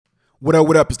What up,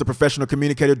 what up? It's the professional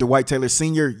communicator, Dwight Taylor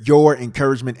Sr., your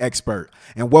encouragement expert.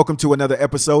 And welcome to another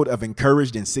episode of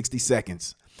Encouraged in 60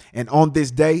 Seconds. And on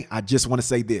this day, I just want to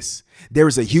say this. There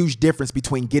is a huge difference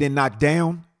between getting knocked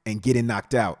down and getting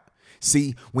knocked out.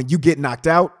 See, when you get knocked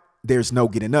out, there's no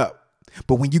getting up.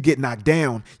 But when you get knocked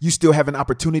down, you still have an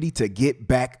opportunity to get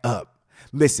back up.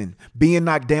 Listen, being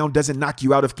knocked down doesn't knock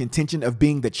you out of contention of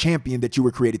being the champion that you were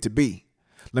created to be.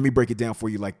 Let me break it down for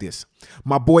you like this.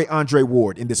 My boy Andre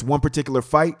Ward in this one particular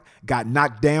fight got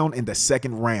knocked down in the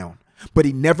second round, but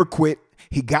he never quit.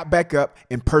 He got back up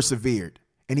and persevered,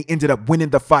 and he ended up winning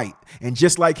the fight. And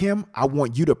just like him, I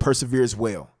want you to persevere as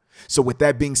well. So with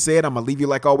that being said, I'm going to leave you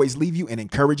like I always leave you and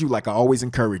encourage you like I always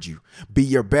encourage you. Be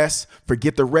your best,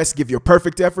 forget the rest, give your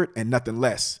perfect effort and nothing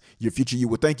less. Your future you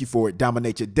will thank you for it.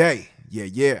 Dominate your day.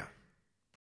 Yeah.